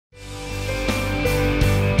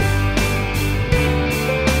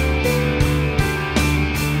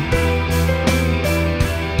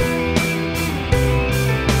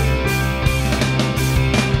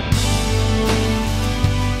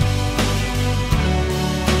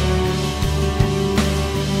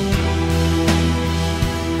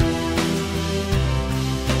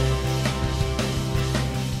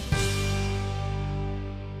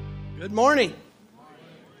morning.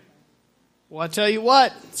 Well, I tell you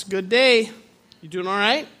what, it's a good day. You doing all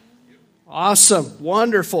right? Awesome.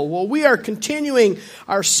 Wonderful. Well, we are continuing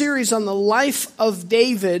our series on the life of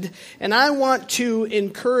David, and I want to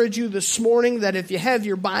encourage you this morning that if you have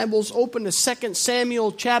your Bibles, open to 2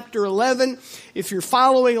 Samuel chapter 11. If you're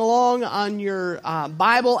following along on your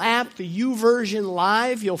Bible app, the YouVersion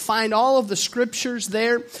Live, you'll find all of the scriptures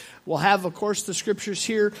there. We'll have, of course, the scriptures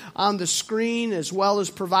here on the screen as well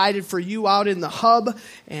as provided for you out in the hub.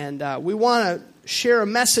 And we want to share a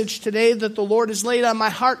message today that the Lord has laid on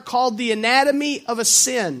my heart called The Anatomy of a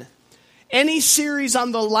Sin. Any series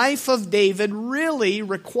on the life of David really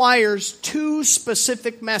requires two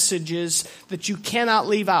specific messages that you cannot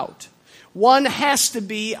leave out. One has to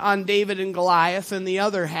be on David and Goliath, and the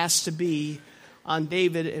other has to be on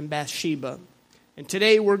David and Bathsheba. And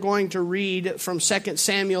today we're going to read from 2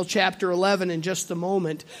 Samuel chapter 11 in just a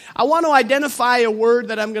moment. I want to identify a word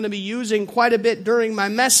that I'm going to be using quite a bit during my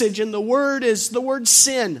message, and the word is the word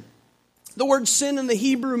sin. The word sin in the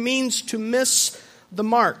Hebrew means to miss the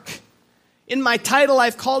mark. In my title,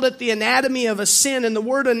 I've called it The Anatomy of a Sin, and the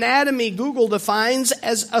word anatomy Google defines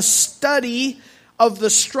as a study of the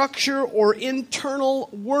structure or internal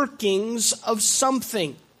workings of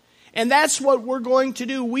something. And that's what we're going to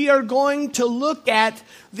do. We are going to look at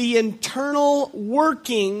the internal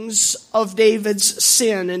workings of David's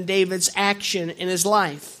sin and David's action in his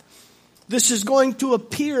life. This is going to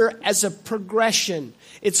appear as a progression.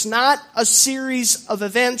 It's not a series of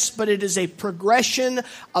events, but it is a progression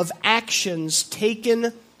of actions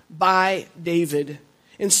taken by David.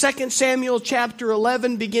 In 2 Samuel chapter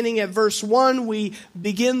 11, beginning at verse 1, we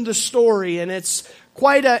begin the story, and it's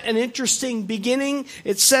quite an interesting beginning.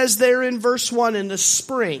 It says there in verse 1, in the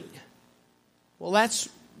spring. Well, that's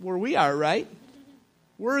where we are, right?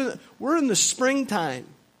 We're in the springtime.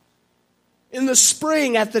 In the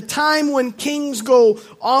spring, at the time when kings go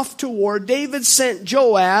off to war, David sent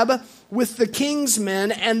Joab with the king's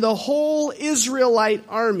men and the whole Israelite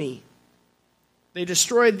army. They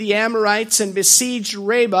destroyed the Amorites and besieged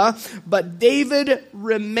Rabbah, but David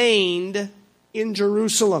remained in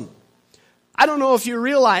Jerusalem. I don't know if you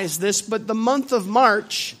realize this, but the month of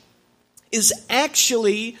March is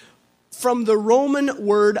actually from the Roman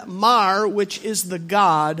word mar, which is the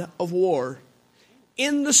god of war.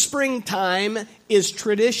 In the springtime is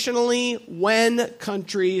traditionally when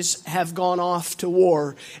countries have gone off to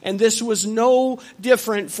war. And this was no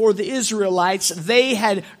different for the Israelites. They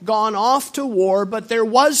had gone off to war, but there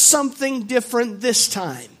was something different this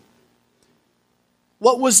time.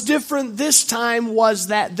 What was different this time was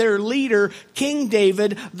that their leader, King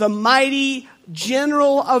David, the mighty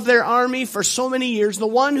general of their army for so many years, the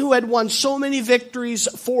one who had won so many victories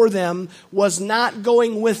for them, was not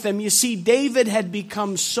going with them. You see, David had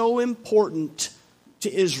become so important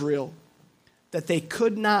to Israel that they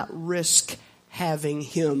could not risk having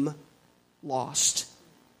him lost.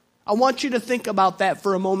 I want you to think about that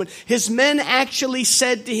for a moment. His men actually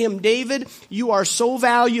said to him, David, you are so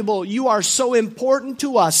valuable. You are so important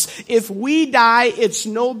to us. If we die, it's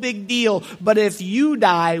no big deal. But if you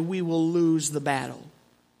die, we will lose the battle.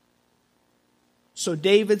 So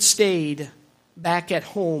David stayed back at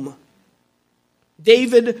home.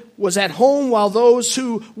 David was at home while those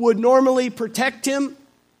who would normally protect him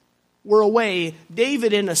were away.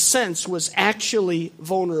 David, in a sense, was actually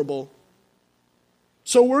vulnerable.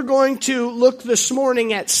 So we're going to look this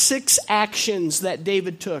morning at 6 actions that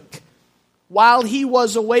David took while he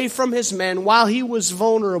was away from his men, while he was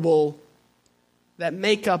vulnerable, that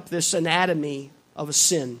make up this anatomy of a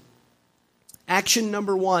sin. Action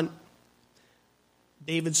number 1,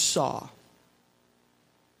 David saw.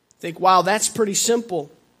 Think, wow, that's pretty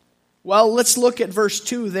simple. Well, let's look at verse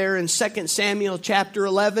 2 there in 2 Samuel chapter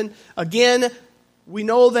 11. Again, we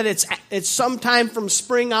know that it's sometime from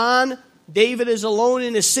spring on. David is alone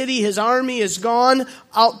in his city. His army is gone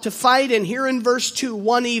out to fight. And here in verse 2,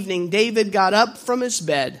 one evening, David got up from his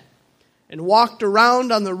bed and walked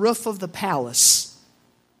around on the roof of the palace.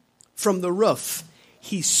 From the roof,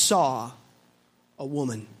 he saw a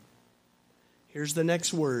woman. Here's the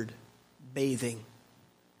next word, bathing.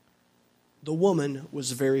 The woman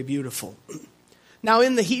was very beautiful. Now,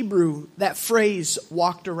 in the Hebrew, that phrase,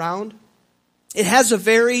 walked around, it has a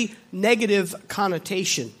very negative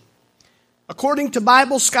connotation. According to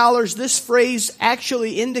Bible scholars, this phrase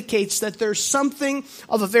actually indicates that there's something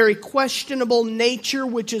of a very questionable nature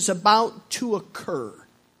which is about to occur.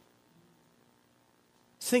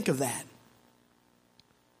 Think of that.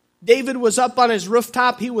 David was up on his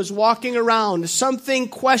rooftop. He was walking around. Something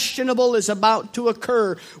questionable is about to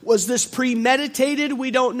occur. Was this premeditated?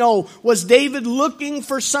 We don't know. Was David looking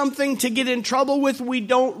for something to get in trouble with? We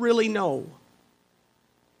don't really know.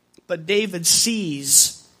 But David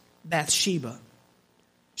sees Bathsheba.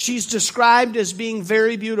 She's described as being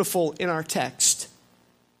very beautiful in our text.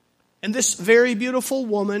 And this very beautiful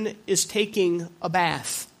woman is taking a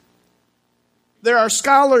bath. There are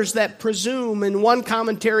scholars that presume, in one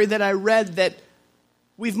commentary that I read, that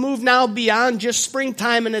we've moved now beyond just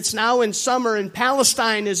springtime and it's now in summer, and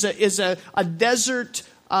Palestine is a desert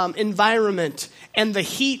environment, and the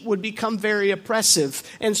heat would become very oppressive.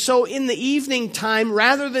 And so in the evening time,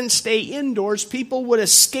 rather than stay indoors, people would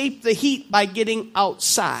escape the heat by getting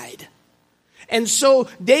outside. And so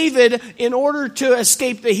David, in order to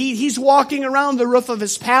escape the heat, he's walking around the roof of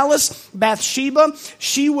his palace. Bathsheba,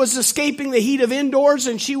 she was escaping the heat of indoors,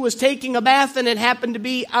 and she was taking a bath, and it happened to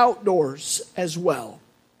be outdoors as well.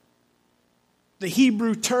 The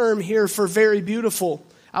Hebrew term here for very beautiful,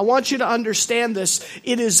 I want you to understand this.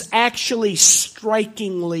 It is actually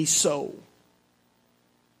strikingly so.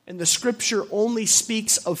 And the scripture only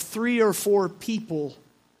speaks of 3 or 4 people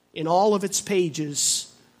in all of its pages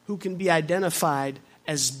who can be identified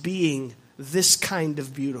as being this kind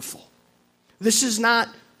of beautiful. This is not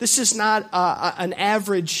an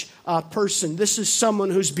average person. This is someone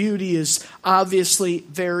whose beauty is obviously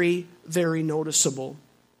very, very noticeable.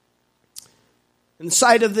 In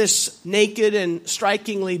sight of this naked and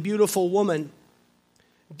strikingly beautiful woman,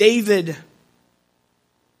 David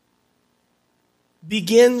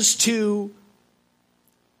begins to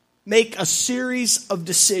make a series of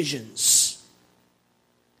decisions.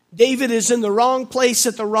 David is in the wrong place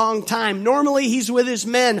at the wrong time. Normally he's with his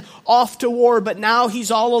men off to war, but now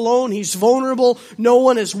he's all alone. He's vulnerable. No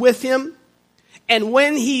one is with him. And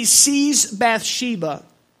when he sees Bathsheba,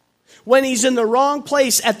 when he's in the wrong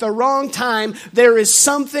place at the wrong time, there is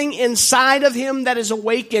something inside of him that is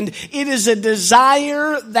awakened. It is a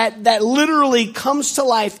desire that literally comes to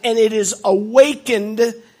life, and it is awakened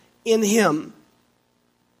in him.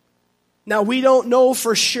 Now, we don't know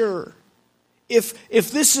for sure if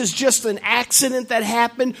this is just an accident that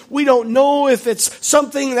happened. We don't know if it's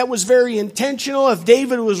something that was very intentional, if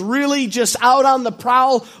David was really just out on the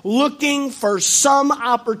prowl looking for some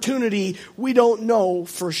opportunity. We don't know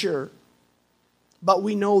for sure. But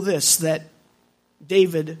we know this, that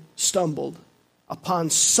David stumbled upon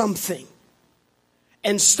something.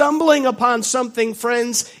 And stumbling upon something,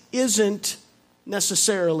 friends, isn't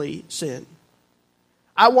necessarily sin.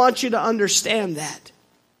 I want you to understand that.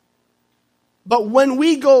 But when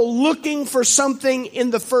we go looking for something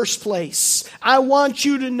in the first place, I want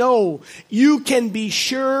you to know you can be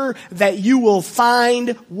sure that you will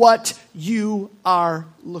find what you are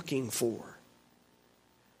looking for.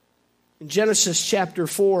 In Genesis chapter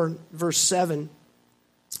 4, verse 7,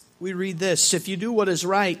 we read this: "If you do what is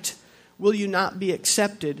right, will you not be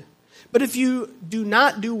accepted? But if you do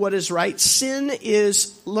not do what is right, sin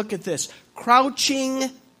is," look at this,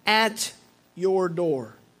 "crouching at your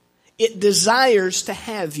door. It desires to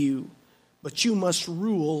have you, but you must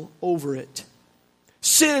rule over it."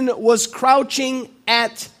 Sin was crouching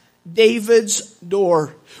at David's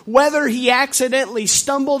door. Whether he accidentally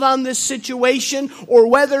stumbled on this situation, or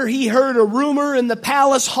whether he heard a rumor in the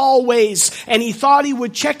palace hallways and he thought he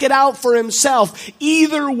would check it out for himself,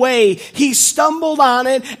 either way, he stumbled on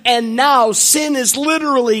it, and now sin is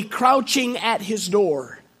literally crouching at his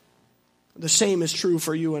door. The same is true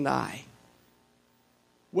for you and I.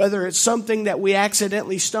 Whether it's something that we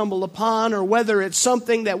accidentally stumble upon, or whether it's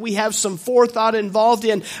something that we have some forethought involved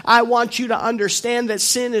in, I want you to understand that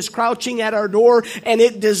sin is crouching at our door, and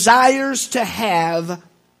it desires to have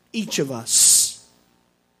each of us.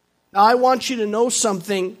 Now, I want you to know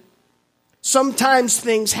something. Sometimes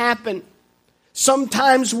things happen.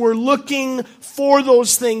 Sometimes we're looking for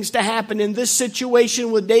those things to happen. In this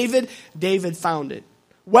situation with David, David found it.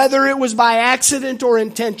 Whether it was by accident or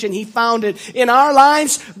intention, he found it. In our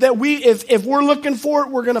lives, that if we're looking for it,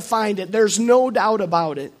 we're going to find it. There's no doubt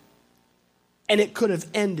about it. And it could have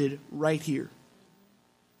ended right here.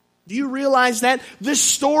 Do you realize that? This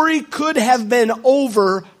story could have been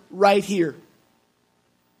over right here.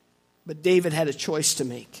 But David had a choice to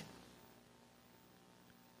make.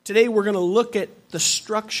 Today we're going to look at the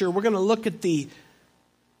structure. We're going to look at the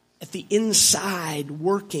inside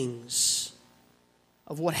workings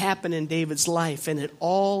of what happened in David's life. And it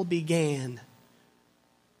all began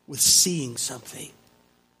with seeing something.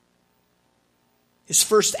 His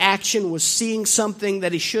first action was seeing something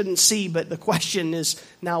that he shouldn't see, but the question is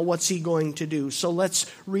now, what's he going to do? So let's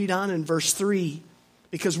read on in verse 3,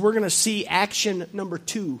 because we're going to see action number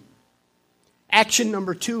 2 Action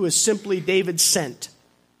number 2 is simply David sent.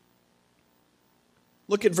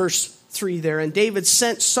 Look at verse 3 there. And David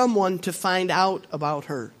sent someone to find out about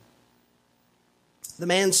her. The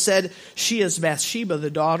man said, "She is Bathsheba, the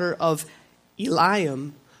daughter of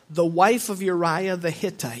Eliam, the wife of Uriah the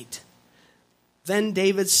Hittite." Then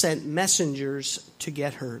David sent messengers to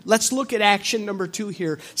get her. Let's look at action number 2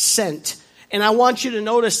 here, sent. And I want you to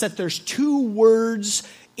notice that there's 2 words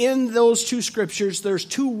in those 2 scriptures. There's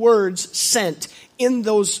 2 words, sent, in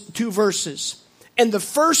those 2 verses. And the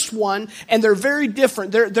first one, and they're very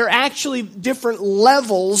different. They're actually different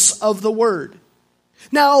levels of the word.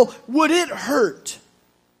 Now, would it hurt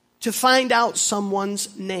to find out someone's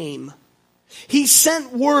name? He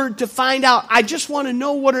sent word to find out. I just want to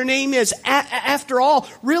know what her name is. After all,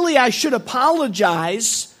 really, I should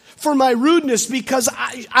apologize for my rudeness because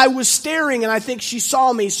I was staring and I think she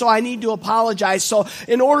saw me, so I need to apologize. So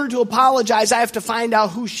in order to apologize, I have to find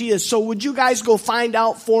out who she is. So would you guys go find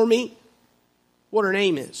out for me what her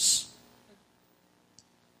name is?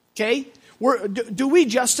 Okay? Do we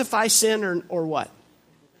justify sin or what?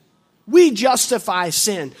 We justify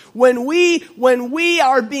sin. When we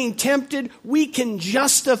are being tempted, we can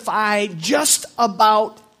justify just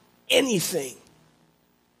about anything.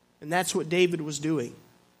 And that's what David was doing.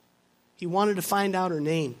 He wanted to find out her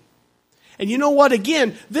name. And you know what?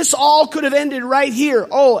 Again, this all could have ended right here.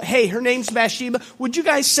 Oh, hey, her name's Bathsheba. Would you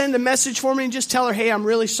guys send a message for me and just tell her, hey, I'm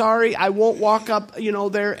really sorry. I won't walk up,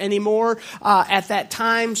 there anymore at that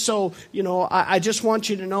time. So, I just want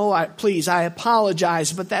you to know, please, I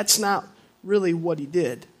apologize. But that's not really what he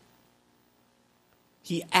did.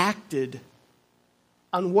 He acted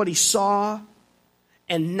on what he saw.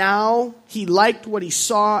 And now he liked what he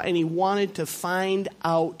saw and he wanted to find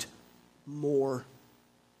out more.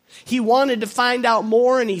 He wanted to find out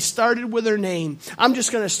more, and he started with her name. I'm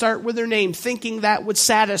just going to start with her name, thinking that would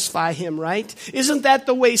satisfy him, right? Isn't that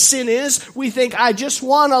the way sin is? We think, I just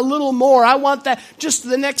want a little more. I want that, just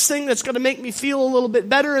the next thing that's going to make me feel a little bit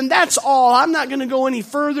better, and that's all. I'm not going to go any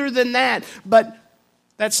further than that. But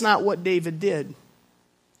that's not what David did.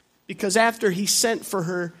 Because after he sent for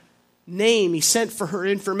her name, he sent for her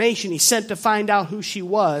information, he sent to find out who she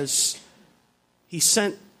was, he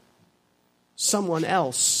sent someone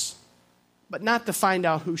else, but not to find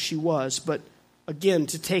out who she was, but again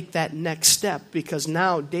to take that next step, because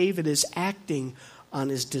now David is acting on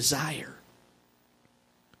his desire.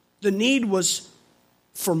 The need was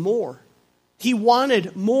for more. He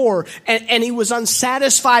wanted more, and he was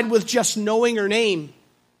unsatisfied with just knowing her name.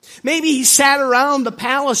 Maybe he sat around the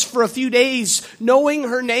palace for a few days knowing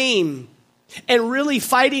her name and really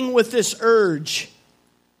fighting with this urge,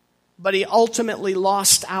 but he ultimately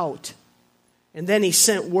lost out. And then he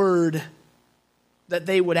sent word that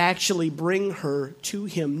they would actually bring her to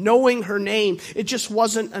him. Knowing her name, it just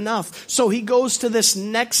wasn't enough. So he goes to this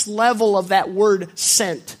next level of that word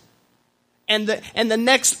sent. And the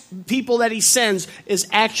next people that he sends is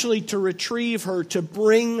actually to retrieve her, to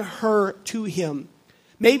bring her to him.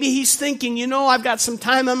 Maybe he's thinking, I've got some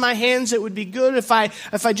time on my hands. It would be good if I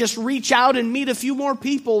just reach out and meet a few more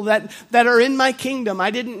people that are in my kingdom.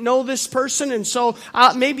 I didn't know this person, and so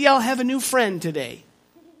maybe I'll have a new friend today.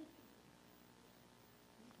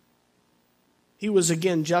 He was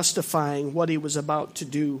again justifying what he was about to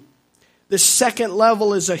do. The second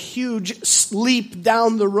level is a huge leap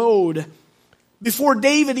down the road. Before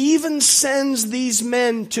David even sends these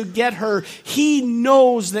men to get her, he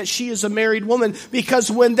knows that she is a married woman, because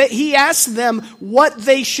when he asked them what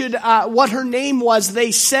her name was,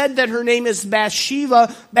 they said that her name is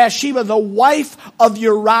Bathsheba, the wife of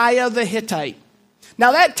Uriah the Hittite.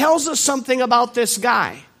 Now that tells us something about this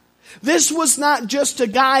guy. This was not just a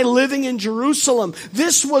guy living in Jerusalem.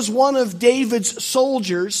 This was one of David's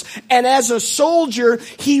soldiers, and as a soldier,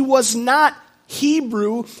 he was not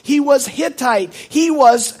Hebrew, he was Hittite. He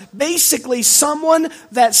was basically someone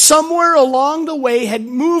that somewhere along the way had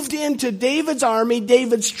moved into David's army,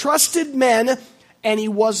 David's trusted men, and he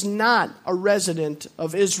was not a resident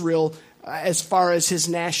of Israel as far as his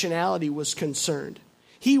nationality was concerned.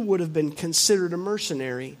 He would have been considered a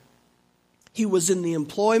mercenary. He was in the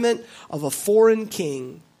employment of a foreign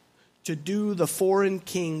king to do the foreign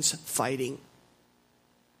king's fighting.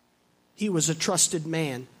 He was a trusted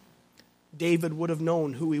man. David would have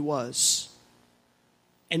known who he was.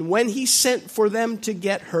 And when he sent for them to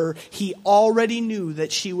get her, he already knew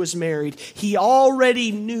that she was married. He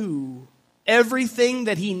already knew everything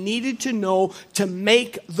that he needed to know to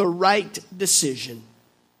make the right decision.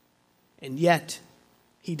 And yet,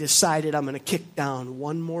 he decided, I'm going to kick down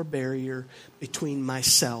one more barrier between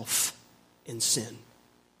myself and sin.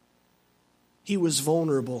 He was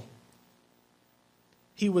vulnerable.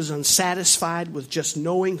 He was unsatisfied with just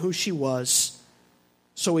knowing who she was,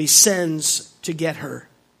 so he sends to get her.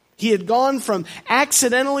 He had gone from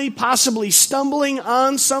accidentally, possibly stumbling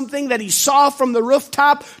on something that he saw from the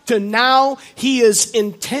rooftop to now he is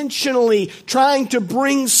intentionally trying to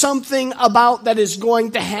bring something about that is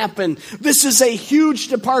going to happen. This is a huge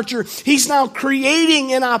departure. He's now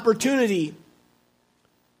creating an opportunity.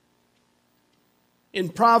 In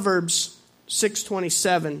Proverbs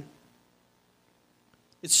 6:27,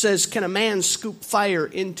 it says, "Can a man scoop fire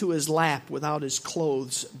into his lap without his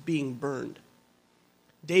clothes being burned?"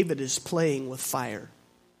 David is playing with fire,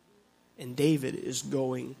 and David is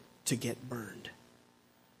going to get burned.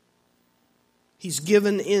 He's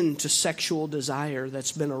given in to sexual desire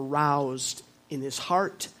that's been aroused in his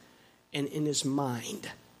heart and in his mind.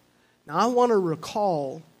 Now, I want to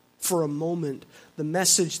recall for a moment the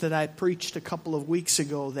message that I preached a couple of weeks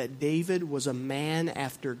ago, that David was a man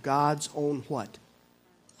after God's own what?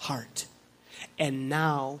 Heart. And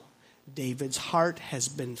now David's heart has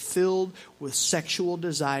been filled with sexual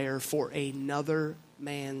desire for another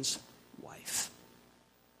man's wife.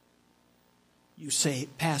 You say,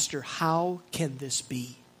 "Pastor, how can this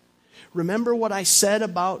be?" Remember what I said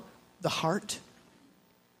about the heart?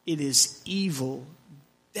 It is evil,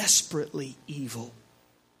 desperately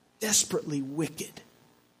wicked.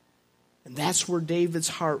 And that's where David's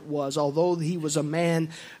heart was. Although he was a man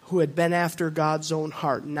who had been after God's own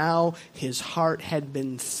heart, now his heart had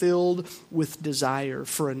been filled with desire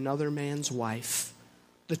for another man's wife.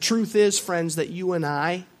 The truth is, friends, that you and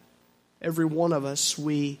I, every one of us,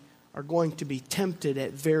 we are going to be tempted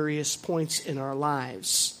at various points in our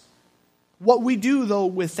lives. What we do, though,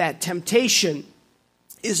 with that temptation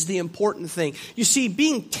is the important thing. You see,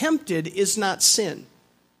 being tempted is not sin.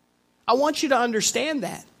 I want you to understand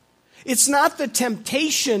that. It's not the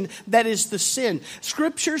temptation that is the sin.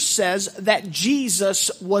 Scripture says that Jesus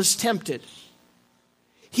was tempted.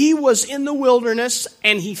 He was in the wilderness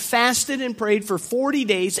and he fasted and prayed for 40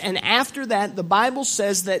 days. And after that, the Bible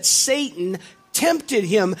says that Satan tempted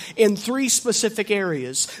him in 3 specific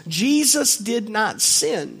areas. Jesus did not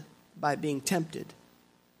sin by being tempted.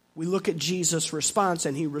 We look at Jesus' response,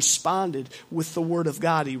 and he responded with the Word of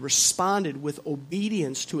God. He responded with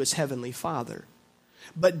obedience to his heavenly Father.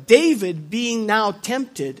 But David, being now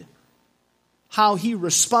tempted, how he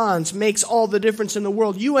responds makes all the difference in the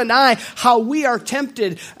world. You and I, how we are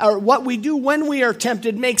tempted, or what we do when we are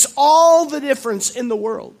tempted, makes all the difference in the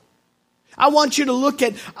world. I want you to look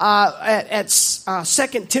at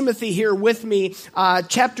 2 Timothy here with me,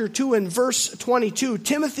 chapter 2 and verse 22.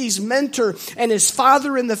 Timothy's mentor and his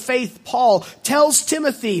father in the faith, Paul, tells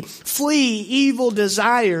Timothy, "Flee evil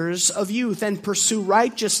desires of youth and pursue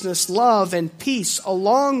righteousness, love, and peace,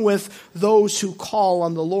 along with those who call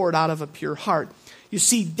on the Lord out of a pure heart." You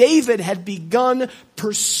see, David had begun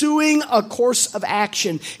pursuing a course of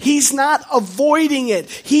action. He's not avoiding it.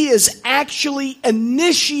 He is actually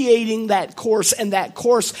initiating that course, and that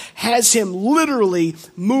course has him literally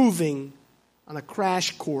moving on a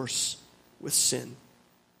crash course with sin.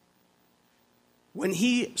 When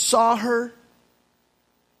he saw her,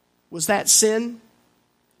 was that sin?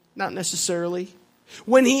 Not necessarily.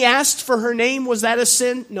 When he asked for her name, was that a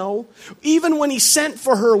sin? No. Even when he sent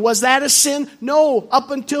for her, was that a sin? No.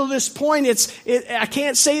 Up until this point, I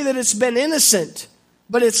can't say that it's been innocent,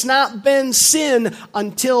 but it's not been sin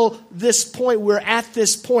until this point. We're at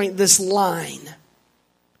this point, this line.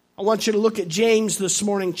 I want you to look at James this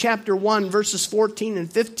morning, chapter 1, verses 14 and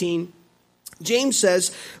 15. James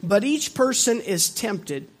says, "But each person is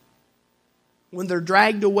tempted when they're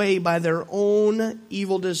dragged away by their own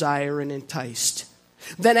evil desire and enticed.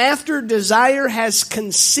 Then after desire has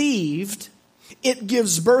conceived, it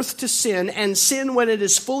gives birth to sin, and sin, when it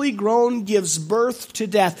is fully grown, gives birth to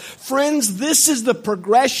death." Friends, this is the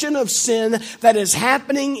progression of sin that is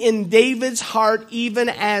happening in David's heart even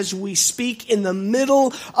as we speak. In the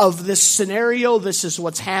middle of this scenario, this is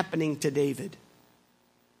what's happening to David.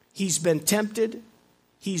 He's been tempted.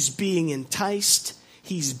 He's being enticed.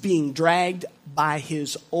 He's being dragged by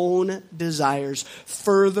his own desires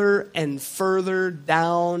further and further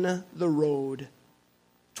down the road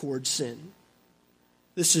towards sin.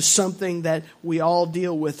 This is something that we all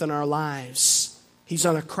deal with in our lives. He's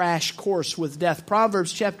on a crash course with death.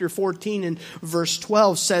 Proverbs chapter 14 and verse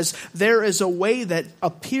 12 says, "There is a way that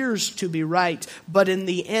appears to be right, but in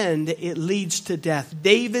the end it leads to death."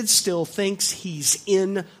 David still thinks he's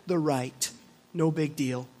in the right. No big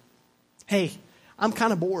deal. Hey, I'm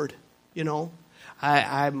kind of bored,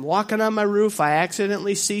 I'm walking on my roof. I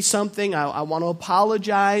accidentally see something. I want to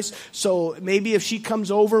apologize. So maybe if she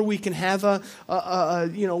comes over, we can have a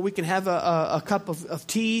cup of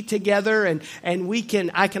tea together, and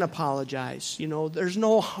I can apologize. There's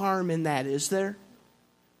no harm in that, is there?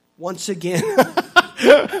 Once again,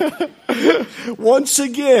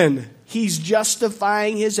 he's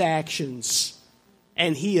justifying his actions,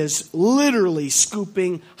 and he is literally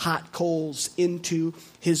scooping hot coals into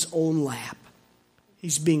his own lap.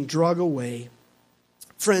 He's being drug away.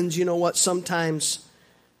 Friends, you know what? Sometimes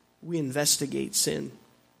we investigate sin.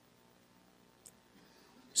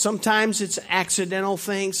 Sometimes it's an accidental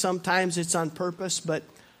thing. Sometimes it's on purpose. But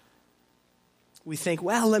we think,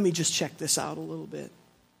 well, let me just check this out a little bit.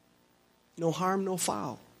 No harm, no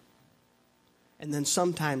foul. And then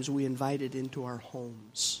sometimes we invite it into our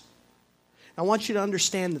homes. I want you to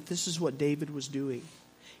understand that this is what David was doing.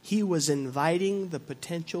 He was inviting the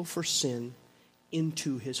potential for sin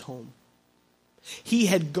into his home. He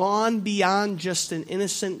had gone beyond just an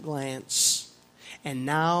innocent glance, and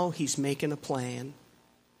now he's making a plan.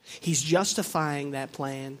 He's justifying that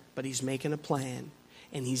plan, but he's making a plan,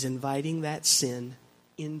 and he's inviting that sin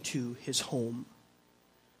into his home.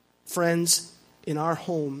 Friends, in our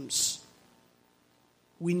homes,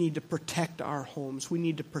 we need to protect our homes. We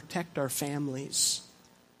need to protect our families.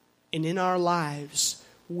 And in our lives,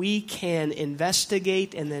 we can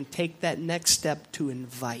investigate and then take that next step to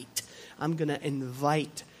invite. I'm going to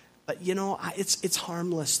invite. But it's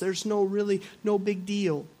harmless. There's no big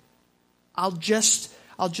deal. I'll just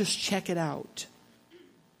check it out.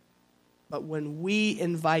 But when we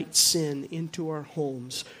invite sin into our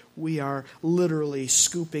homes, we are literally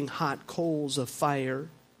scooping hot coals of fire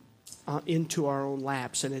into our own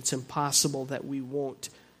laps, and it's impossible that we won't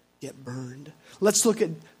get burned. Let's look at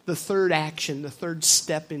the third action, the third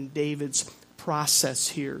step in David's process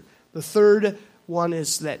here. The third one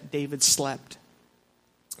is that David slept.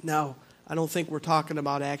 Now, I don't think we're talking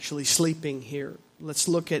about actually sleeping here. Let's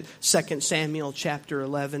look at 2 Samuel chapter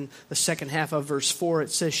 11, the second half of verse 4.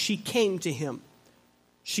 It says, she came to him.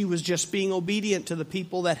 She was just being obedient to the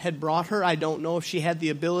people that had brought her. I don't know if she had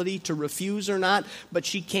the ability to refuse or not, but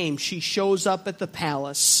she came. She shows up at the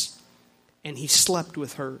palace, and he slept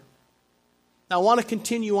with her. Now, I want to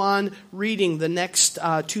continue on reading the next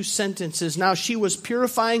two sentences. Now, she was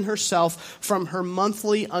purifying herself from her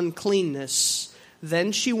monthly uncleanness.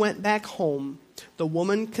 Then she went back home. The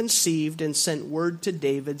woman conceived and sent word to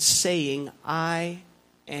David, saying, I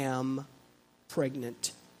am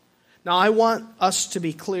pregnant. Now, I want us to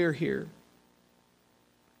be clear here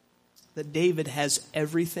that David has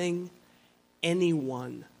everything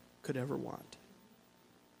anyone could ever want.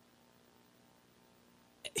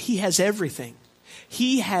 He has everything.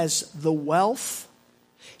 He has the wealth.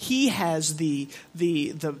 He has he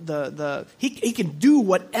can do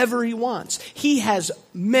whatever he wants. He has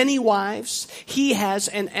many wives. He has,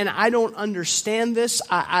 and I don't understand this.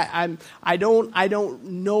 I don't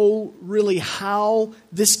know really how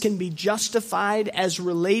this can be justified as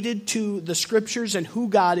related to the scriptures and who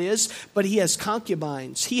God is, but he has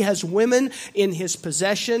concubines. He has women in his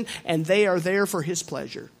possession, and they are there for his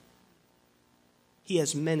pleasure. He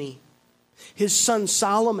has many. His son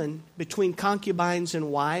Solomon, between concubines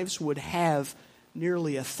and wives, would have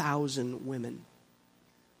nearly 1,000 women.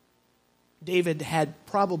 David had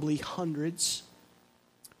probably hundreds.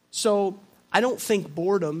 So I don't think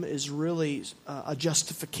boredom is really a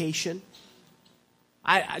justification.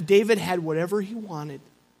 David had whatever he wanted,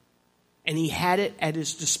 and he had it at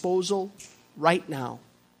his disposal right now.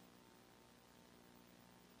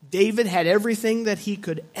 David had everything that he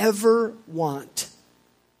could ever want.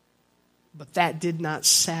 But that did not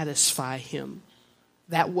satisfy him.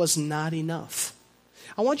 That was not enough.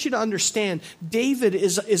 I want you to understand, David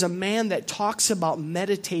is a man that talks about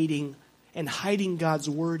meditating and hiding God's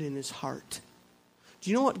word in his heart. Do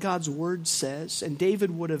you know what God's word says? And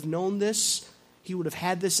David would have known this. He would have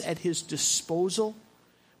had this at his disposal.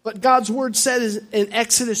 But God's word says in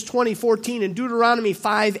Exodus 20:14 and Deuteronomy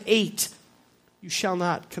 5:8, you shall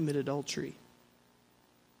not commit adultery.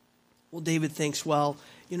 Well, David thinks, well,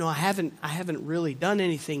 I haven't really done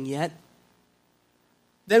anything yet.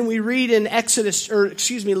 Then we read in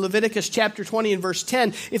Leviticus chapter 20 and verse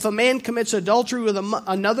 10, if a man commits adultery with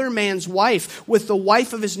another man's wife, with the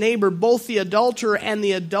wife of his neighbor, both the adulterer and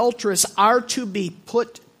the adulteress are to be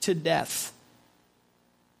put to death.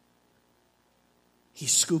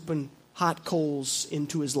 He's scooping hot coals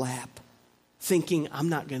into his lap, thinking, I'm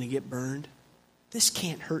not going to get burned. This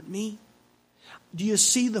can't hurt me. Do you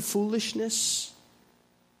see the foolishness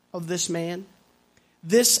of this man?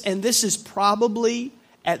 This is probably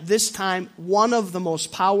at this time, one of the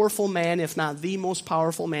most powerful men, if not the most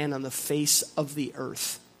powerful man on the face of the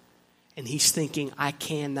earth. And he's thinking, I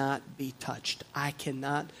cannot be touched. I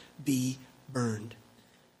cannot be burned.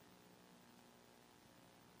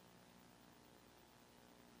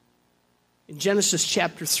 In Genesis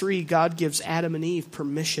chapter 3, God gives Adam and Eve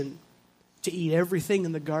permission to eat everything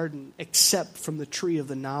in the garden except from the tree of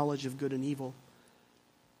the knowledge of good and evil.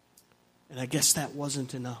 And I guess that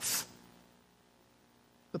wasn't enough.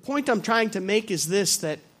 The point I'm trying to make is this,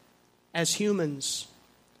 that as humans,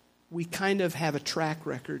 we kind of have a track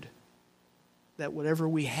record that whatever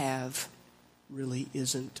we have really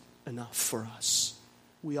isn't enough for us.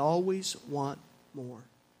 We always want more.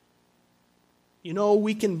 You know,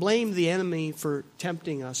 we can blame the enemy for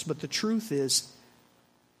tempting us, but the truth is,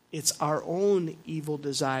 it's our own evil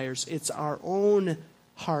desires. It's our own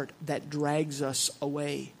heart that drags us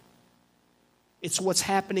away. It's what's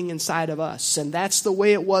happening inside of us. And that's the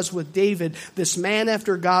way it was with David, this man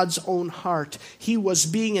after God's own heart. He was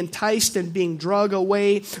being enticed and being dragged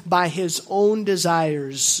away by his own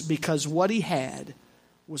desires because what he had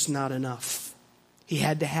was not enough. He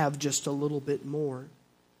had to have just a little bit more.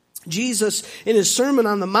 Jesus, in his Sermon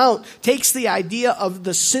on the Mount, takes the idea of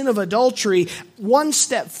the sin of adultery one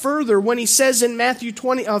step further when he says in Matthew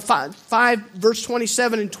 5, verse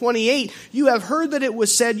 27 and 28, you have heard that it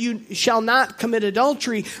was said, you shall not commit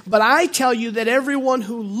adultery, but I tell you that everyone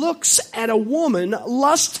who looks at a woman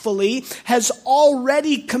lustfully has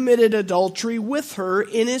already committed adultery with her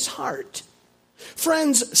in his heart.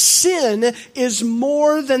 Friends, sin is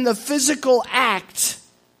more than the physical act.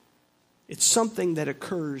 It's something that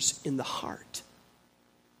occurs in the heart.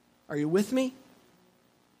 Are you with me?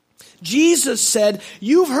 Jesus said,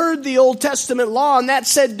 you've heard the Old Testament law, and that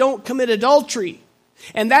said don't commit adultery.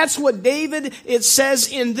 And that's what David, it says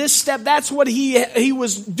in this step, that's what he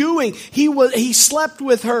was doing. He slept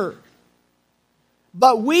with her.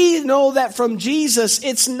 But we know that from Jesus,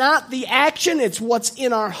 it's not the action, it's what's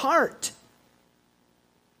in our heart.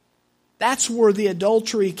 That's where the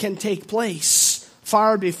adultery can take place,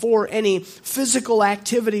 far before any physical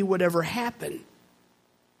activity would ever happen.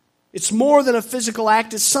 It's more than a physical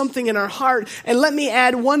act. It's something in our heart. And let me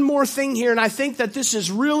add one more thing here, and I think that this is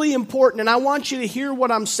really important, and I want you to hear what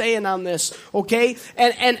I'm saying on this, okay?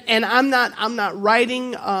 And I'm not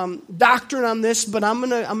writing doctrine on this, but I'm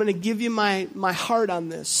gonna give you my heart on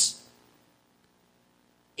this.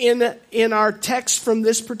 In our text from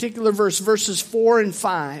this particular verse, verses 4 and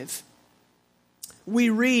 5, we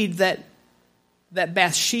read that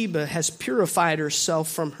Bathsheba has purified herself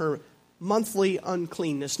from her monthly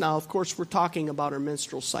uncleanness. Now, of course, we're talking about her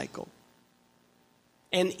menstrual cycle.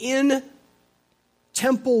 And in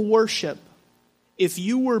temple worship, if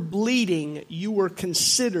you were bleeding, you were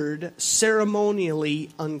considered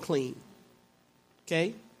ceremonially unclean.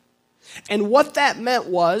 Okay? And what that meant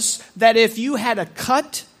was that if you had a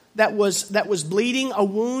cut that was bleeding, a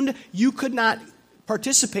wound, you could not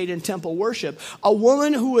participate in temple worship. A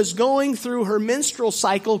woman who was going through her menstrual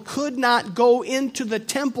cycle could not go into the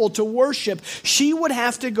temple to worship. She would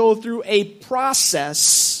have to go through a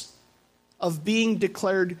process of being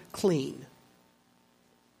declared clean.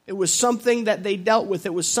 It was something that they dealt with.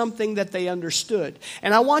 It was something that they understood.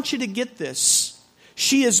 And I want you to get this.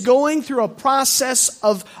 She is going through a process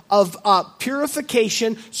of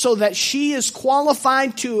purification so that she is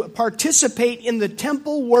qualified to participate in the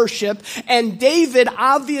temple worship. And David,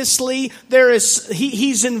 obviously,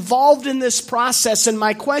 he's involved in this process. And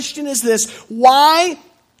my question is this: why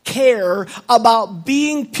care about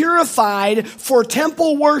being purified for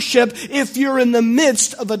temple worship if you're in the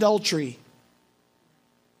midst of adultery?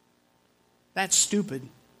 That's stupid.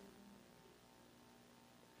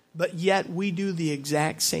 But yet we do the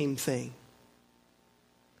exact same thing.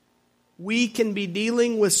 We can be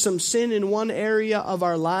dealing with some sin in one area of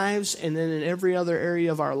our lives, and then in every other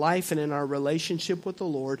area of our life and in our relationship with the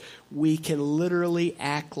Lord, we can literally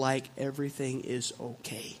act like everything is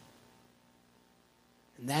okay.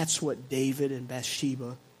 And that's what David and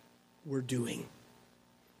Bathsheba were doing.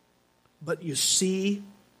 But you see,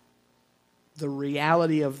 the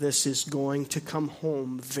reality of this is going to come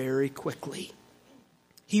home very quickly.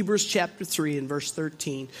 Hebrews chapter 3 and verse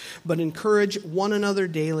 13, but encourage one another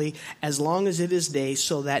daily as long as it is day,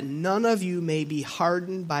 so that none of you may be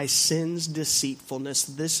hardened by sin's deceitfulness.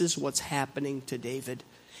 This is what's happening to David.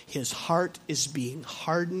 His heart is being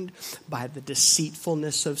hardened by the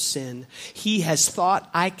deceitfulness of sin. He has thought,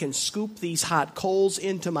 I can scoop these hot coals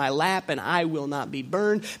into my lap and I will not be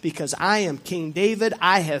burned because I am King David.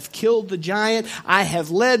 I have killed the giant. I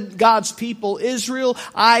have led God's people Israel.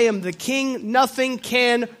 I am the king. Nothing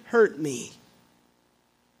can hurt me.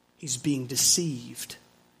 He's being deceived.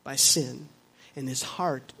 by sin. And his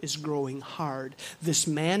heart is growing hard. This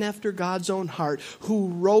man after God's own heart, who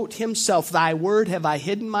wrote himself, "Thy word have I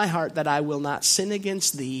hidden in my heart, that I will not sin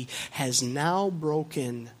against thee," has now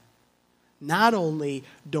broken. Not only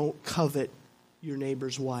don't covet your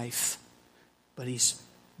neighbor's wife, but he's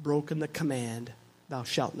broken the command, "Thou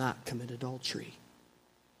shalt not commit adultery."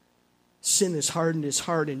 Sin has hardened his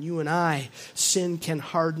heart, and you and I, sin can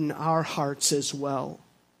harden our hearts as well.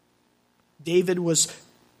 David was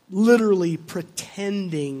literally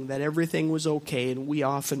pretending that everything was okay, and we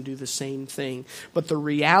often do the same thing. But the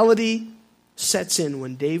reality sets in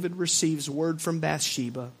when David receives word from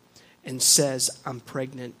Bathsheba and says, "I'm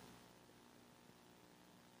pregnant."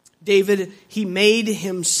 David, he made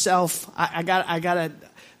himself,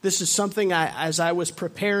 this is something as I was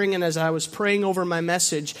preparing and as I was praying over my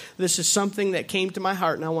message, this is something that came to my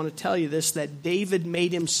heart, and I want to tell you this, that David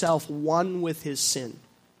made himself one with his sin.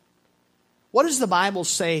 What does the Bible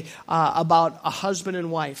say about a husband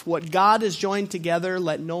and wife? What God has joined together,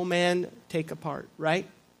 let no man take apart, right?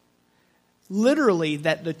 Literally,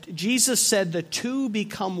 Jesus said the two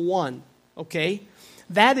become one, okay?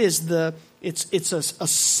 That is it's a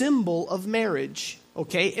symbol of marriage,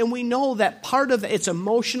 okay? And we know that part of it's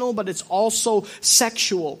emotional, but it's also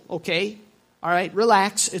sexual, okay? All right,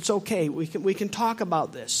 relax, it's okay. We can talk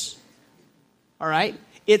about this, all right?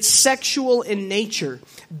 It's sexual in nature.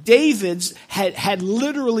 David had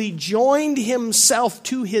literally joined himself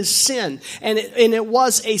to his sin. And it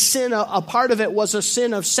was a sin, a part of it was a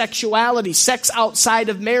sin of sexuality, sex outside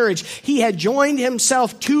of marriage. He had joined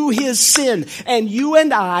himself to his sin. And you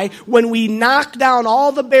and I, when we knock down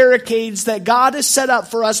all the barricades that God has set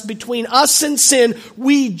up for us between us and sin,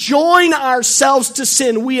 we join ourselves to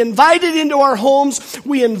sin. We invite it into our homes,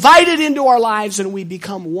 we invite it into our lives, and we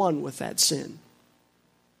become one with that sin.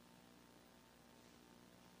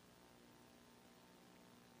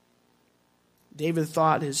 David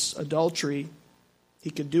thought his adultery, he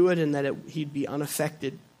could do it and that he'd be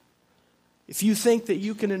unaffected. If you think that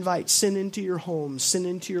you can invite sin into your home, sin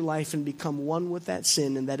into your life, and become one with that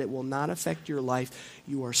sin and that it will not affect your life,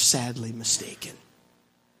 you are sadly mistaken,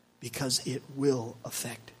 because it will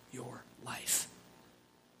affect your life.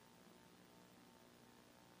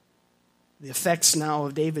 The effects now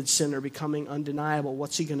of David's sin are becoming undeniable.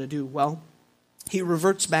 What's he going to do? Well, he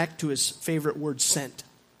reverts back to his favorite word, sent.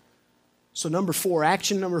 So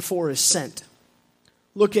action number 4 is sent.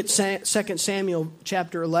 Look at 2 Samuel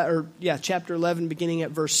chapter 11, beginning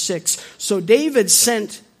at verse 6. So David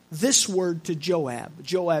sent this word to Joab.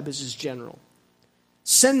 Joab is his general.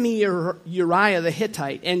 "Send me Uriah the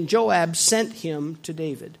Hittite." And Joab sent him to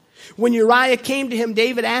David. When Uriah came to him,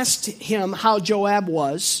 David asked him how Joab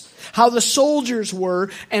was, how the soldiers were,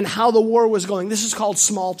 and how the war was going. This is called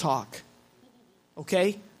small talk.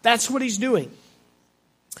 Okay? That's what he's doing.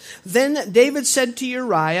 Then David said to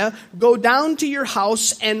Uriah, "Go down to your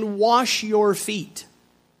house and wash your feet."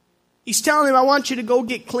 He's telling him, I want you to go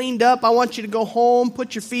get cleaned up. I want you to go home,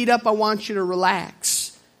 put your feet up. I want you to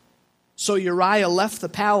relax. So Uriah left the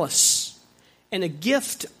palace, and a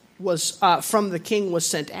gift was from the king was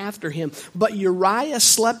sent after him. But Uriah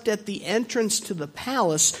slept at the entrance to the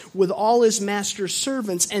palace with all his master's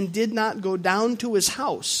servants and did not go down to his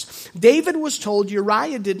house. David was told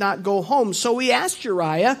Uriah did not go home. So he asked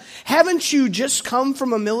Uriah, "Haven't you just come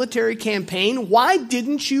from a military campaign? Why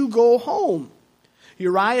didn't you go home?"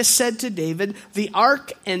 Uriah said to David, "The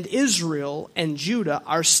ark and Israel and Judah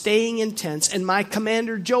are staying in tents, and my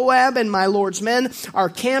commander Joab and my Lord's men are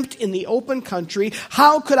camped in the open country.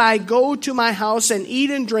 How could I go to my house and eat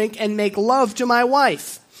and drink and make love to my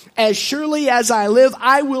wife? As surely as I live,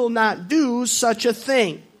 I will not do such a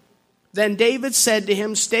thing." Then David said to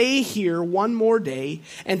him, "Stay here one more day,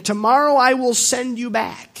 and tomorrow I will send you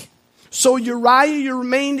back." So Uriah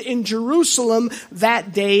remained in Jerusalem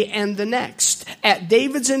that day and the next. At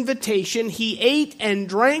David's invitation, he ate and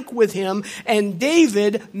drank with him, and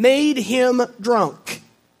David made him drunk.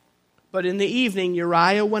 But in the evening,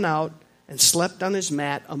 Uriah went out and slept on his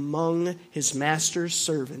mat among his master's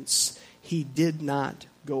servants. He did not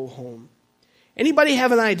go home. Anybody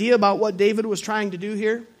have an idea about what David was trying to do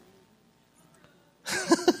here?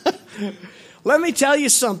 Let me tell you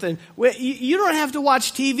something. You don't have to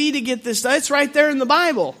watch TV to get this. It's right there in the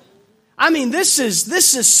Bible. I mean, this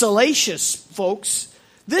is salacious, folks.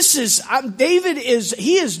 David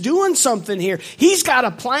is doing something here. He's got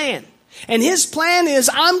a plan. And his plan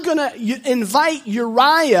is, I'm going to invite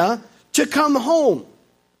Uriah to come home.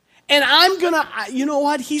 And I'm going to, you know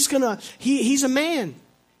what? He's a man.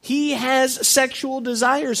 He has sexual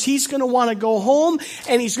desires. He's going to want to go home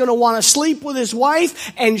and he's going to want to sleep with his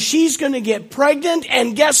wife and she's going to get pregnant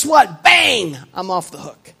and guess what? Bang! I'm off the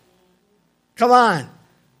hook. Come on.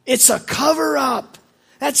 It's a cover-up.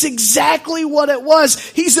 That's exactly what it was.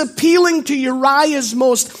 He's appealing to Uriah's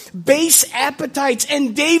most base appetites.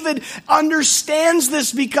 And David understands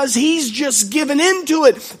this because he's just given into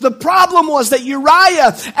it. The problem was that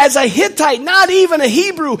Uriah, as a Hittite, not even a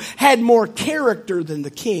Hebrew, had more character than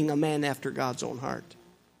the king, a man after God's own heart.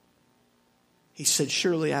 He said,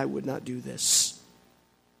 surely I would not do this.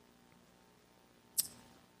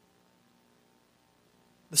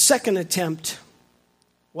 The second attempt,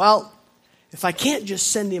 well, if I can't just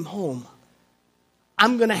send him home,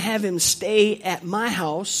 I'm going to have him stay at my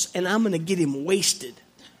house and I'm going to get him wasted.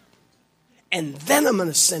 And then I'm going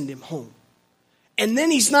to send him home. And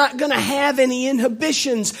then he's not going to have any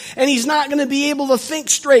inhibitions and he's not going to be able to think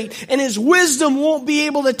straight and his wisdom won't be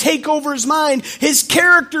able to take over his mind. His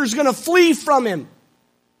character is going to flee from him.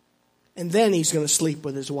 And then he's going to sleep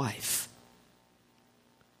with his wife.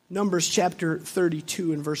 Numbers chapter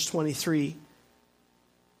 32 and verse 23.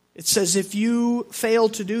 It says, if you fail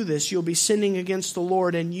to do this, you'll be sinning against the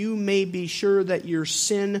Lord, and you may be sure that your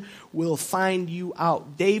sin will find you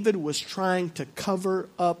out. David was trying to cover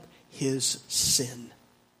up his sin.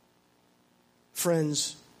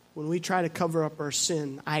 Friends, when we try to cover up our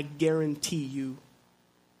sin, I guarantee you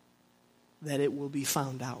that it will be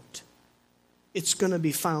found out. It's going to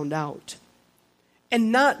be found out.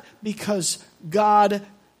 And not because God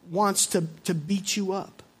wants to beat you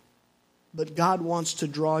up. But God wants to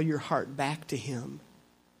draw your heart back to Him.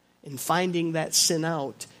 And finding that sin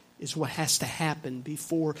out is what has to happen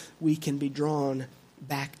before we can be drawn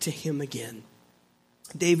back to Him again.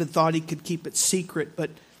 David thought he could keep it secret, but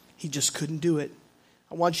he just couldn't do it.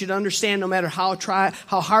 I want you to understand, no matter how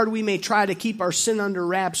hard we may try to keep our sin under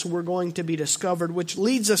wraps, we're going to be discovered, which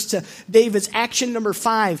leads us to David's action number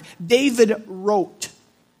 5. David wrote.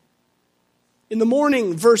 In the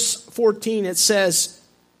morning, verse 14, it says,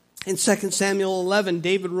 in 2 Samuel 11,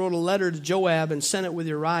 David wrote a letter to Joab and sent it with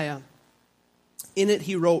Uriah. In it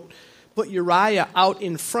he wrote, put Uriah out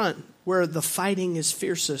in front where the fighting is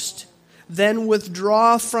fiercest. Then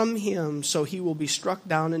withdraw from him so he will be struck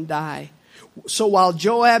down and die. So while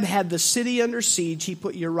Joab had the city under siege, he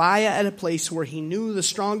put Uriah at a place where he knew the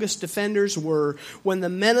strongest defenders were. When the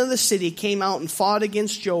men of the city came out and fought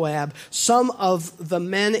against Joab, some of the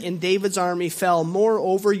men in David's army fell.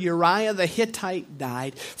 Moreover, Uriah the Hittite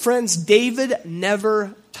died. Friends, David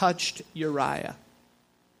never touched Uriah.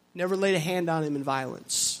 Never laid a hand on him in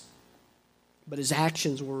violence. But his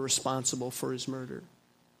actions were responsible for his murder.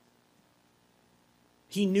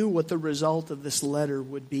 He knew what the result of this letter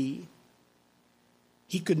would be.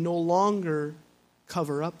 He could no longer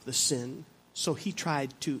cover up the sin, so he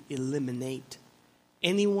tried to eliminate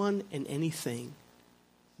anyone and anything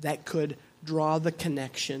that could draw the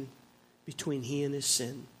connection between he and his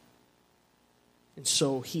sin. And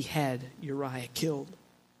so he had Uriah killed.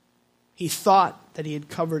 He thought that he had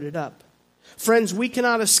covered it up. Friends, we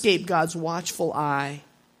cannot escape God's watchful eye.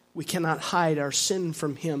 We cannot hide our sin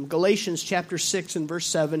from Him. Galatians chapter 6 and verse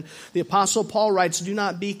 7, the Apostle Paul writes, do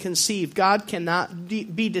not be conceived. God cannot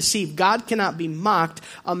be deceived. God cannot be mocked.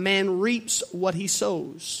 A man reaps what he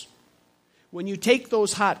sows. When you take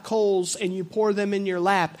those hot coals and you pour them in your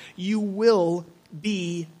lap, you will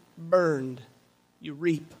be burned. You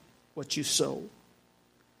reap what you sow.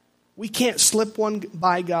 We can't slip one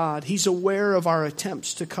by God. He's aware of our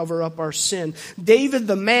attempts to cover up our sin. David,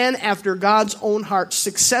 the man after God's own heart,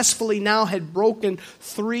 successfully now had broken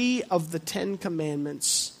 3 of the 10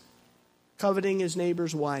 commandments. Coveting his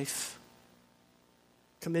neighbor's wife,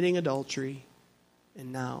 committing adultery,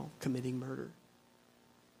 and now committing murder.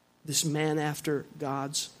 This man after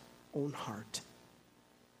God's own heart.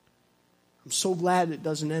 I'm so glad it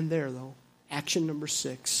doesn't end there, though. Action number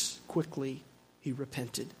 6, quickly he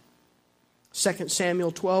repented. 2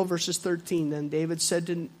 Samuel 12, verses 13, then David said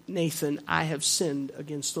to Nathan, I have sinned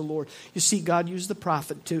against the Lord. You see, God used the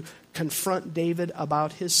prophet to confront David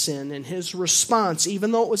about his sin, and his response,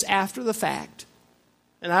 even though it was after the fact,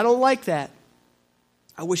 and I don't like that.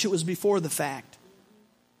 I wish it was before the fact,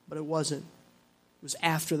 but it wasn't. It was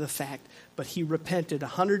after the fact. But he repented,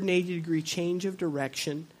 180-degree change of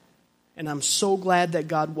direction, and I'm so glad that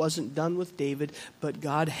God wasn't done with David, but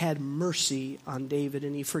God had mercy on David,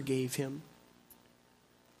 and He forgave him.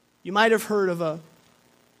 You might have heard of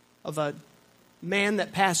a man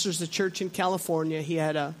that pastors the church in California. He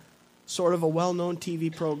had a sort of a well-known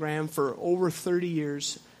TV program for over 30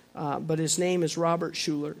 years, but his name is Robert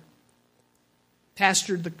Schuller.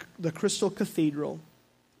 Pastored the Crystal Cathedral.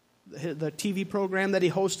 The TV program that he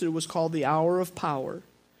hosted was called The Hour of Power.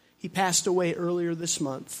 He passed away earlier this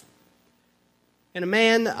month. And a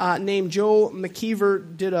man named Joe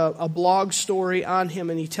McKeever did a blog story on him,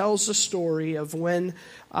 and he tells the story of when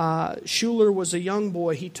Schuler was a young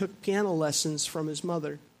boy, he took piano lessons from his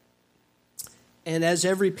mother. And as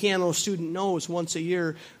every piano student knows, once a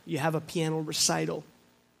year you have a piano recital.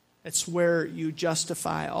 It's where you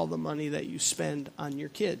justify all the money that you spend on your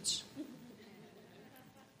kids.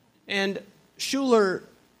 And Schuler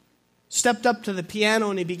stepped up to the piano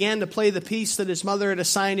and he began to play the piece that his mother had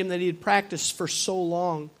assigned him that he had practiced for so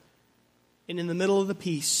long. And in the middle of the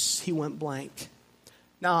piece, he went blank.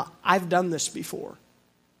 Now, I've done this before.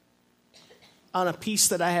 On a piece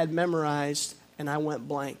that I had memorized, and I went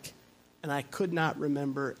blank. And I could not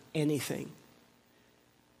remember anything.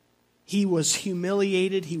 He was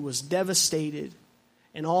humiliated. He was devastated.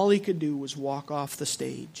 And all he could do was walk off the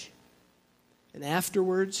stage. And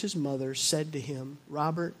afterwards, his mother said to him,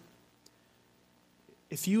 Robert,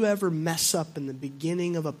 if you ever mess up in the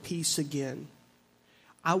beginning of a piece again,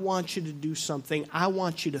 I want you to do something. I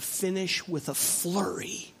want you to finish with a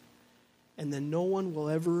flurry. And then no one will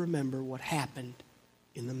ever remember what happened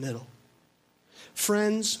in the middle.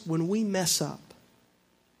 Friends, when we mess up,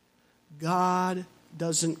 God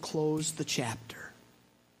doesn't close the chapter.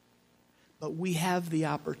 But we have the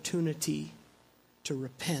opportunity to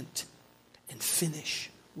repent and finish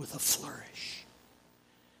with a flourish.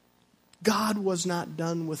 God was not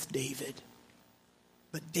done with David,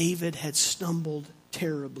 but David had stumbled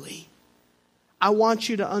terribly. I want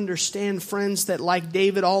you to understand, friends, that like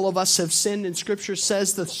David, all of us have sinned, and Scripture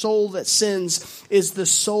says the soul that sins is the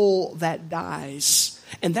soul that dies.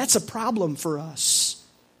 And that's a problem for us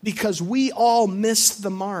because we all miss the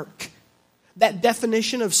mark. That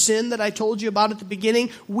definition of sin that I told you about at the beginning,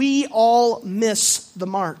 we all miss the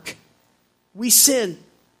mark. We sin.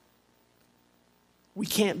 We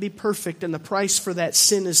can't be perfect, and the price for that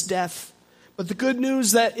sin is death. But the good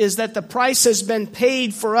news is that the price has been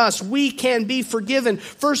paid for us. We can be forgiven.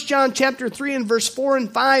 1 John chapter 3 and verse 4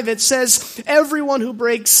 and 5, it says, everyone who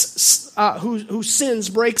who sins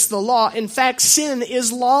breaks the law. In fact, sin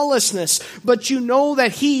is lawlessness. But you know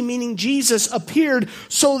that he, meaning Jesus, appeared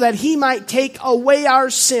so that he might take away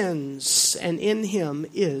our sins. And in him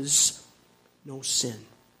is no sin.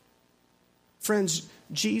 Friends,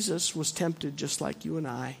 Jesus was tempted just like you and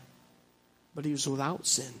I, but he was without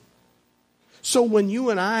sin. So when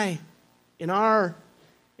you and I, in our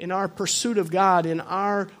pursuit of God, in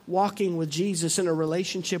our walking with Jesus, in a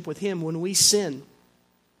relationship with him, when we sin,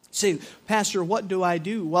 say, Pastor, what do I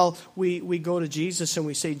do? Well, we go to Jesus and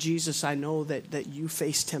we say, Jesus, I know that you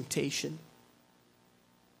face temptation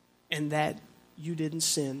and that you didn't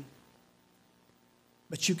sin,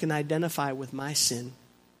 but you can identify with my sin,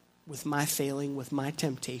 with my failing, with my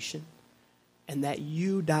temptation, and that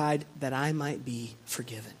you died that I might be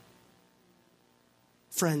forgiven.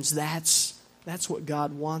 Friends, that's what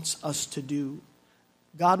God wants us to do.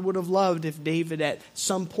 God would have loved if David at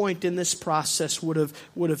some point in this process would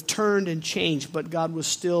have turned and changed, but God was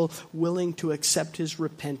still willing to accept his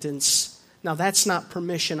repentance. Now, that's not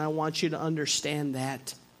permission. I want you to understand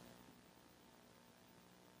that.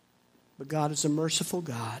 But God is a merciful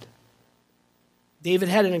God. David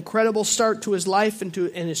had an incredible start to his life and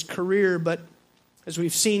his career, but as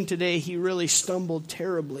we've seen today, he really stumbled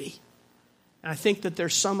terribly. And I think that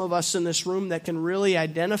there's some of us in this room that can really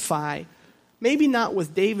identify, maybe not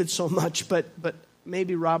with David so much, but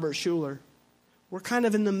maybe Robert Schuler. We're kind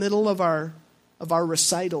of in the middle of our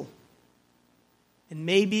recital. And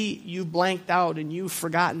maybe you've blanked out and you've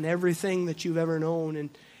forgotten everything that you've ever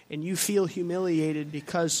known, and you feel humiliated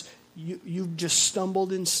because you've just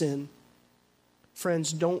stumbled in sin.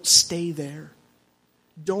 Friends, don't stay there.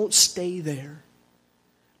 Don't stay there.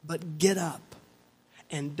 But get up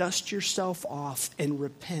and dust yourself off and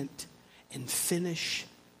repent and finish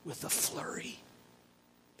with a flurry.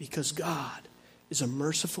 Because God is a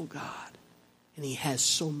merciful God and he has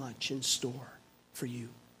so much in store for you.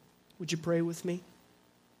 Would you pray with me?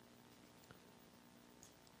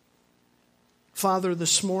 Father,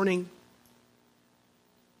 this morning,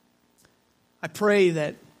 I pray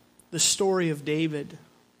that the story of David,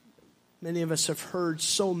 many of us have heard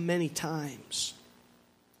so many times.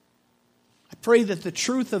 I pray that the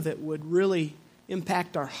truth of it would really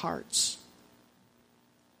impact our hearts.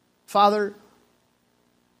 Father,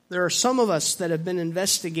 there are some of us that have been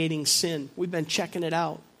investigating sin. We've been checking it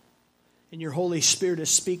out. And your Holy Spirit is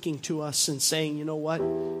speaking to us and saying, you know what?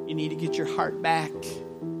 You need to get your heart back.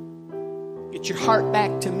 Get your heart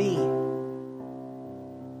back to me.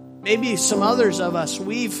 Maybe some others of us,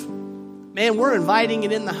 we're inviting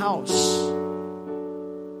it in the house.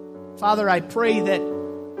 Father, I pray that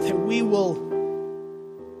we will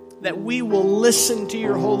listen to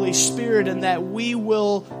your Holy Spirit, and that we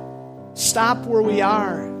will stop where we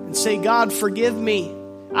are and say, God, forgive me.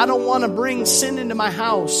 I don't want to bring sin into my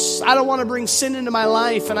house. I don't want to bring sin into my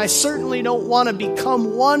life, and I certainly don't want to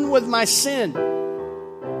become one with my sin.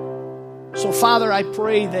 So, Father, I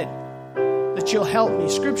pray that you'll help me.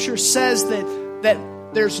 Scripture says that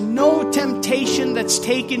there's no temptation that's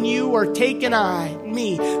taken you or taken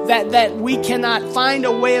me, that we cannot find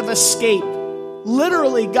a way of escape.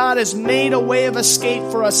 Literally, God has made a way of escape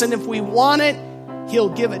for us, and if we want it, He'll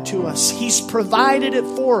give it to us. He's provided it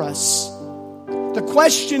for us. The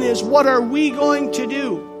question is, what are we going to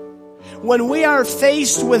do? When we are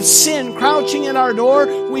faced with sin crouching at our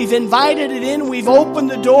door, we've invited it in, we've opened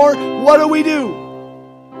the door, what do?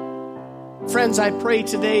 Friends, I pray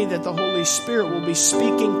today that the Holy Spirit will be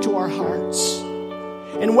speaking to our hearts.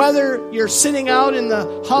 And whether you're sitting out in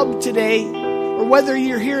the hub today, or whether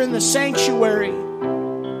you're here in the sanctuary,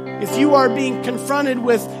 if you are being confronted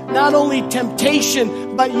with not only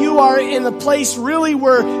temptation, but you are in a place really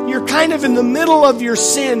where you're kind of in the middle of your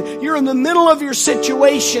sin, you're in the middle of your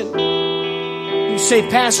situation, you say,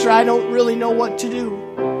 Pastor, I don't really know what to do.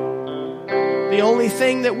 The only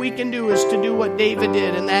thing that we can do is to do what David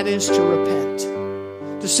did, and that is to repent.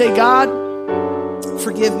 To say, God,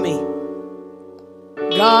 forgive me.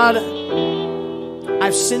 God,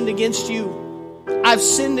 I've sinned against you. I've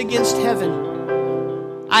sinned against heaven.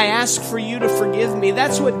 I ask for you to forgive me.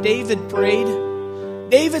 That's what David prayed.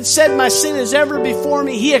 David said, my sin is ever before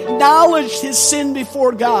me. He acknowledged his sin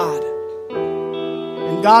before God.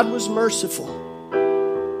 And God was merciful.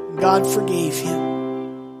 God forgave him.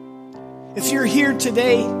 If you're here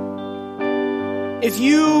today, if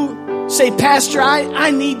you say, Pastor,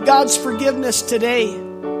 I need God's forgiveness today.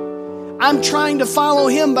 I'm trying to follow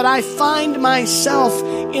Him, but I find myself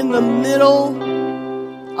in the middle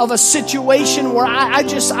of a situation where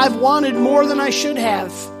I've wanted more than I should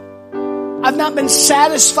have. I've not been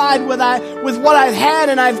satisfied with what I've had,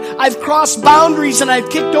 and I've crossed boundaries, and I've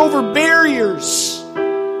kicked over barriers,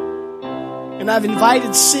 and I've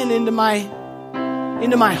invited sin into my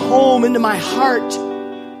home, into my heart.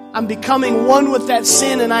 I'm becoming one with that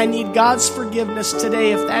sin, and I need God's forgiveness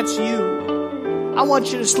today. If that's you, I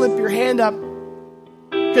want you to slip your hand up,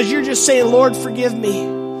 because you're just saying, Lord, forgive me.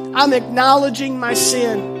 I'm acknowledging my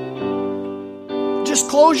sin. Just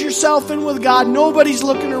close yourself in with God. Nobody's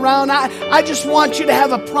looking around. I just want you to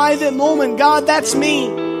have a private moment. God, that's me.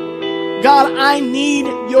 God, I need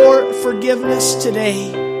your forgiveness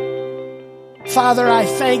today. Father, I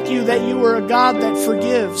thank you that you are a God that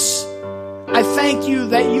forgives. I thank you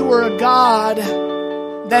that you are a God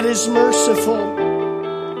that is merciful.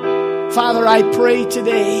 Father, I pray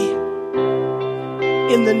today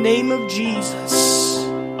in the name of Jesus,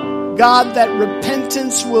 God, that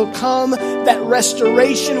repentance will come, that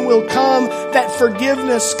restoration will come, that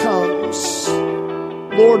forgiveness comes.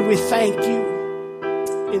 Lord, we thank you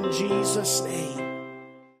in Jesus' name.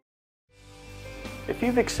 If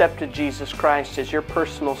you've accepted Jesus Christ as your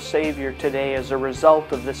personal Savior today as a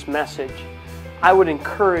result of this message, I would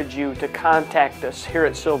encourage you to contact us here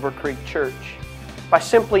at Silver Creek Church by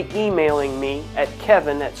simply emailing me at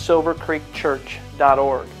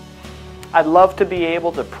kevin@silvercreekchurch.org. I'd love to be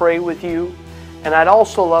able to pray with you, and I'd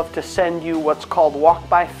also love to send you what's called Walk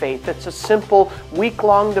by Faith. It's a simple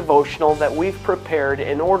week-long devotional that we've prepared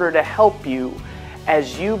in order to help you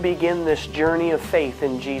as you begin this journey of faith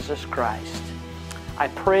in Jesus Christ. I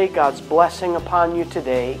pray God's blessing upon you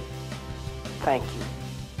today. Thank you.